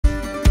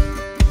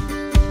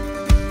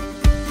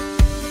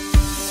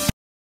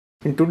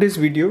In today's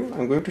video,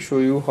 I'm going to show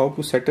you how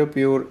to set up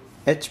your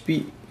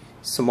HP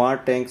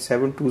Smart Tank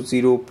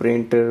 720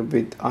 printer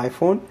with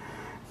iPhone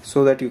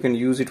so that you can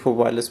use it for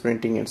wireless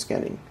printing and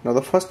scanning. Now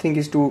the first thing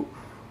is to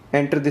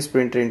enter this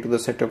printer into the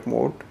setup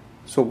mode.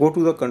 So go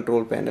to the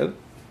control panel.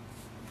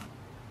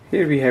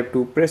 Here we have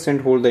to press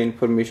and hold the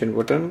information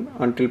button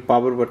until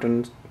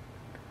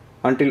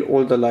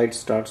all the light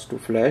starts to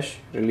flash.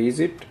 Release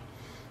it.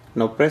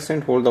 Now press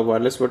and hold the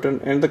wireless button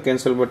and the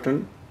cancel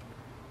button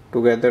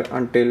together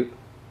until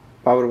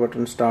power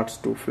button starts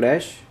to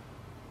flash.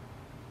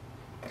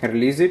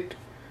 Release it.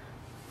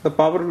 The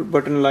power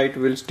button light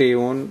will stay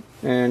on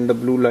and the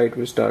blue light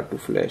will start to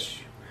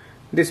flash.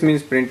 This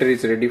means printer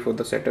is ready for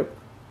the setup.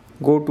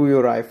 Go to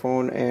your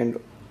iPhone and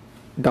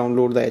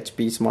download the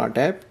HP Smart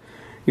app.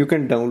 You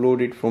can download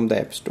it from the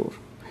App Store.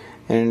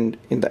 And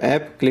in the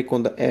app, click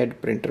on the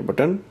Add Printer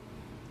button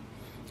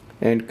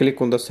and click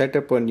on the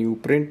Setup a new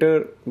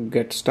printer,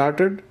 Get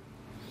Started,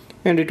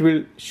 and it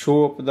will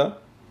show up the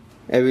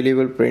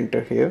available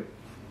printer here.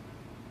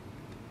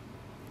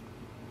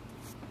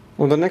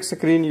 On the next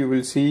screen you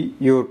will see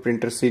your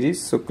printer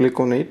series, so click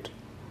on it.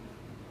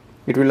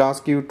 It will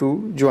ask you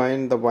to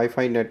join the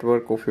Wi-Fi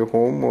network of your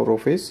home or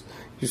office.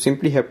 You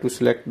simply have to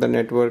select the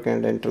network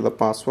and enter the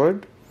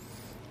password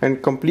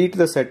and complete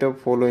the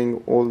setup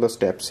following all the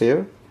steps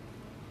here.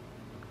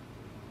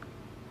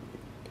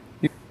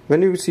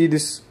 When you see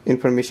this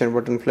information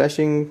button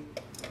flashing,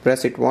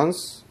 press it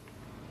once.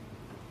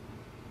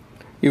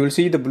 You will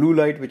see the blue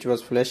light which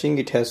was flashing,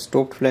 it has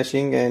stopped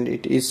flashing and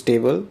it is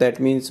stable.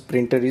 That means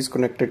printer is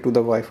connected to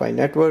the Wi-Fi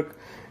network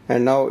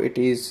and now it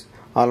is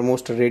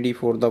almost ready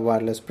for the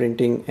wireless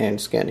printing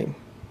and scanning.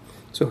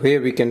 So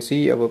here we can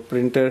see our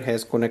printer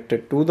has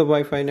connected to the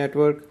Wi-Fi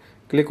network.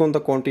 Click on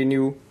the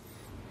continue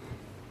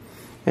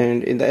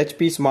and in the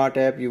HP Smart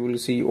app you will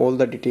see all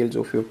the details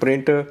of your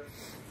printer.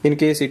 In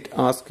case it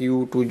asks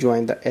you to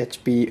join the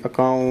HP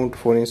account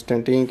for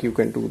instant ink, you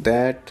can do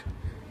that.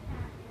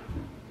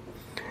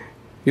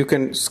 You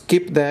can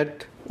skip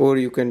that or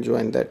you can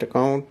join that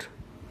account.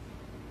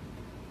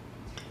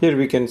 Here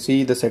we can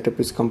see the setup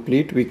is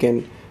complete. We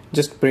can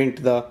just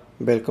print the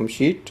welcome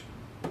sheet.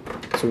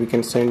 So we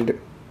can send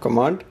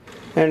command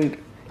and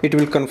it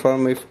will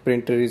confirm if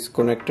printer is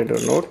connected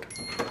or not.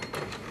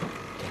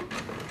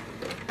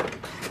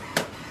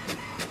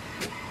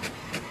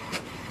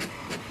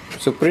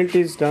 So print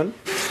is done.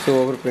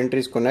 So our printer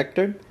is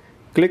connected.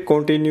 Click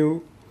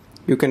continue.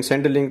 You can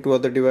send a link to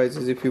other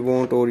devices if you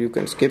want, or you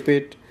can skip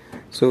it.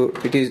 So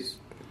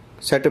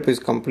setup is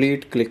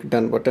complete. Click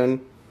done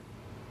button,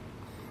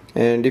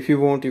 and if you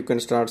want you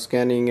can start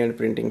scanning and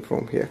printing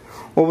from here.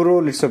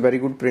 Overall it's a very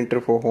good printer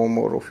for home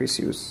or office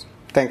use.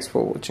 Thanks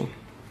for watching.